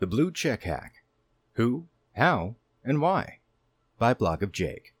The Blue Check Hack. Who, How, and Why? By Blog of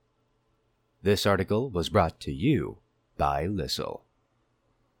Jake. This article was brought to you by Lissel.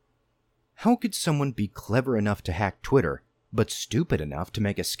 How could someone be clever enough to hack Twitter, but stupid enough to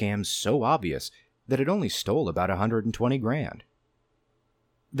make a scam so obvious that it only stole about $120,000?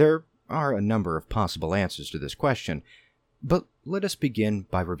 There are a number of possible answers to this question, but let us begin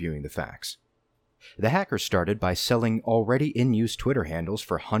by reviewing the facts. The hacker started by selling already in-use Twitter handles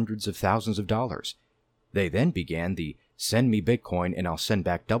for hundreds of thousands of dollars. They then began the "send me Bitcoin and I'll send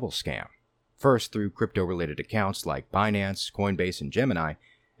back double" scam, first through crypto-related accounts like Binance, Coinbase, and Gemini,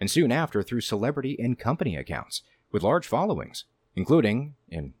 and soon after through celebrity and company accounts with large followings, including,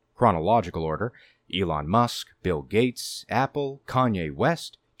 in chronological order, Elon Musk, Bill Gates, Apple, Kanye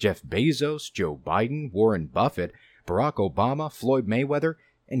West, Jeff Bezos, Joe Biden, Warren Buffett, Barack Obama, Floyd Mayweather,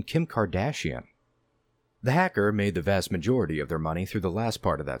 and Kim Kardashian. The hacker made the vast majority of their money through the last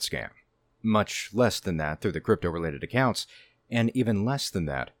part of that scam, much less than that through the crypto-related accounts, and even less than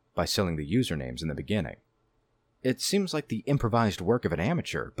that by selling the usernames in the beginning. It seems like the improvised work of an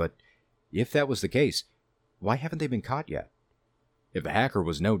amateur, but if that was the case, why haven't they been caught yet? If the hacker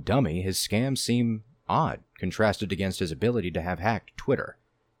was no dummy, his scams seem odd, contrasted against his ability to have hacked Twitter.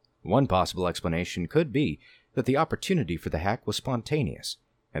 One possible explanation could be that the opportunity for the hack was spontaneous,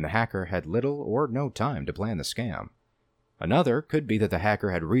 and the hacker had little or no time to plan the scam. Another could be that the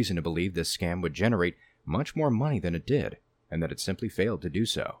hacker had reason to believe this scam would generate much more money than it did, and that it simply failed to do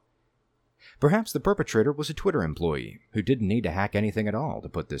so. Perhaps the perpetrator was a Twitter employee who didn't need to hack anything at all to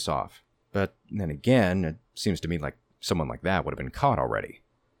put this off. But then again, it seems to me like someone like that would have been caught already.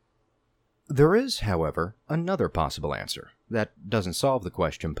 There is, however, another possible answer that doesn't solve the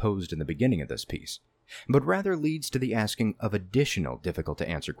question posed in the beginning of this piece, but rather leads to the asking of additional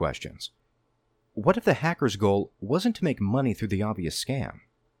difficult-to-answer questions. What if the hacker's goal wasn't to make money through the obvious scam?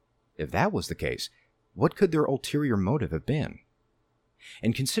 If that was the case, what could their ulterior motive have been?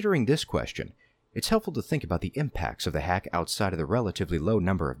 In considering this question, it's helpful to think about the impacts of the hack outside of the relatively low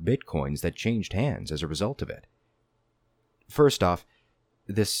number of bitcoins that changed hands as a result of it. First off,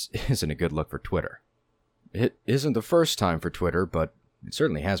 this isn't a good look for Twitter. It isn't the first time for Twitter, but it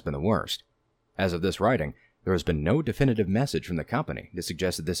certainly has been the worst. As of this writing, there has been no definitive message from the company to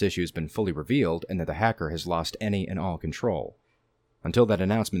suggest that this issue has been fully revealed and that the hacker has lost any and all control. Until that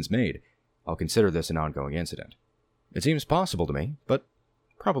announcement's made, I'll consider this an ongoing incident. It seems possible to me, but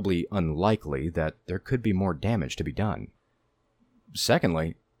probably unlikely, that there could be more damage to be done.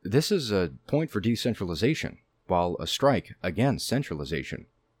 Secondly, this is a point for decentralization, while a strike against centralization.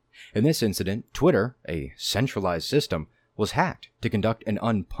 In this incident, Twitter, a centralized system, was hacked to conduct an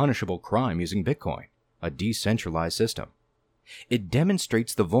unpunishable crime using Bitcoin, a decentralized system. It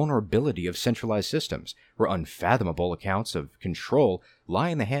demonstrates the vulnerability of centralized systems, where unfathomable accounts of control lie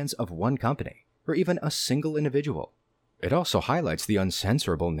in the hands of one company, or even a single individual. It also highlights the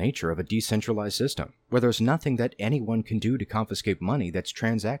uncensorable nature of a decentralized system, where there's nothing that anyone can do to confiscate money that's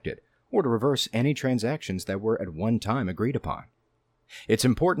transacted, or to reverse any transactions that were at one time agreed upon. It's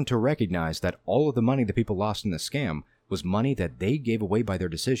important to recognize that all of the money the people lost in the scam was money that they gave away by their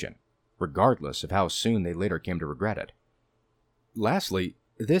decision, regardless of how soon they later came to regret it. Lastly,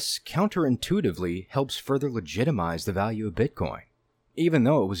 this counterintuitively helps further legitimize the value of Bitcoin, even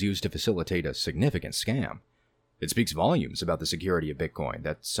though it was used to facilitate a significant scam. It speaks volumes about the security of Bitcoin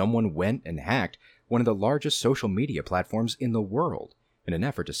that someone went and hacked one of the largest social media platforms in the world in an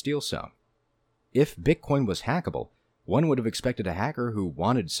effort to steal some. If Bitcoin was hackable, one would have expected a hacker who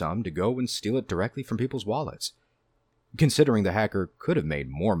wanted some to go and steal it directly from people's wallets. Considering the hacker could have made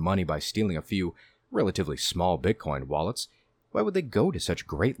more money by stealing a few relatively small Bitcoin wallets, why would they go to such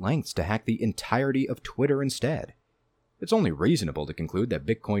great lengths to hack the entirety of Twitter instead? It's only reasonable to conclude that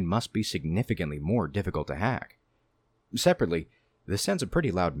Bitcoin must be significantly more difficult to hack. Separately, this sends a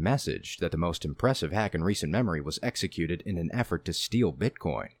pretty loud message that the most impressive hack in recent memory was executed in an effort to steal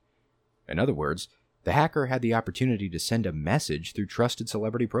Bitcoin. In other words, the hacker had the opportunity to send a message through trusted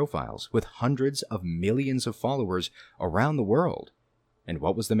celebrity profiles with hundreds of millions of followers around the world. And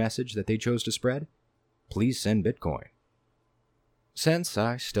what was the message that they chose to spread? Please send Bitcoin. Since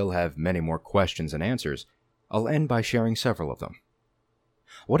I still have many more questions and answers, I'll end by sharing several of them.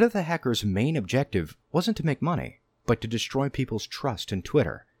 What if the hacker's main objective wasn't to make money, but to destroy people's trust in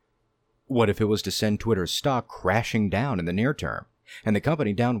Twitter? What if it was to send Twitter's stock crashing down in the near term, and the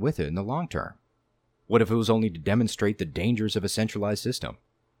company down with it in the long term? What if it was only to demonstrate the dangers of a centralized system?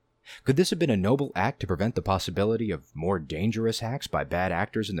 Could this have been a noble act to prevent the possibility of more dangerous hacks by bad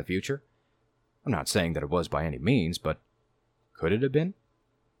actors in the future? I'm not saying that it was by any means, but could it have been?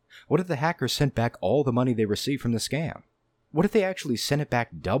 What if the hackers sent back all the money they received from the scam? What if they actually sent it back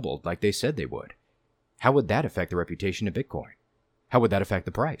doubled like they said they would? How would that affect the reputation of Bitcoin? How would that affect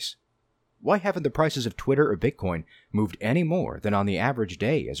the price? Why haven't the prices of Twitter or Bitcoin moved any more than on the average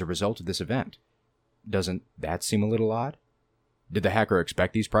day as a result of this event? Doesn't that seem a little odd? Did the hacker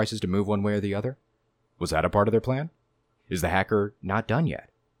expect these prices to move one way or the other? Was that a part of their plan? Is the hacker not done yet?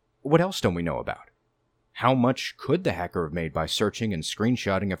 What else don't we know about? How much could the hacker have made by searching and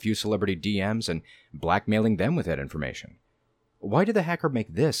screenshotting a few celebrity DMs and blackmailing them with that information? Why did the hacker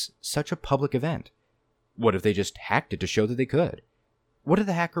make this such a public event? What if they just hacked it to show that they could? What if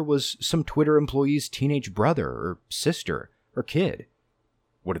the hacker was some Twitter employee's teenage brother or sister or kid?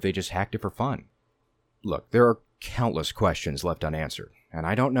 What if they just hacked it for fun? Look, there are countless questions left unanswered, and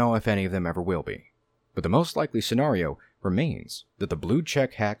I don't know if any of them ever will be. But the most likely scenario remains that the blue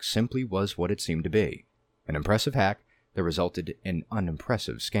check hack simply was what it seemed to be, an impressive hack that resulted in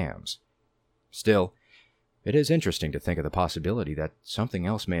unimpressive scams. Still, it is interesting to think of the possibility that something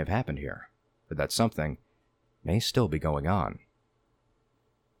else may have happened here, or that something may still be going on.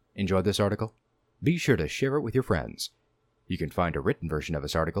 Enjoyed this article? Be sure to share it with your friends. You can find a written version of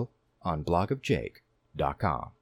this article on blogofjake.com.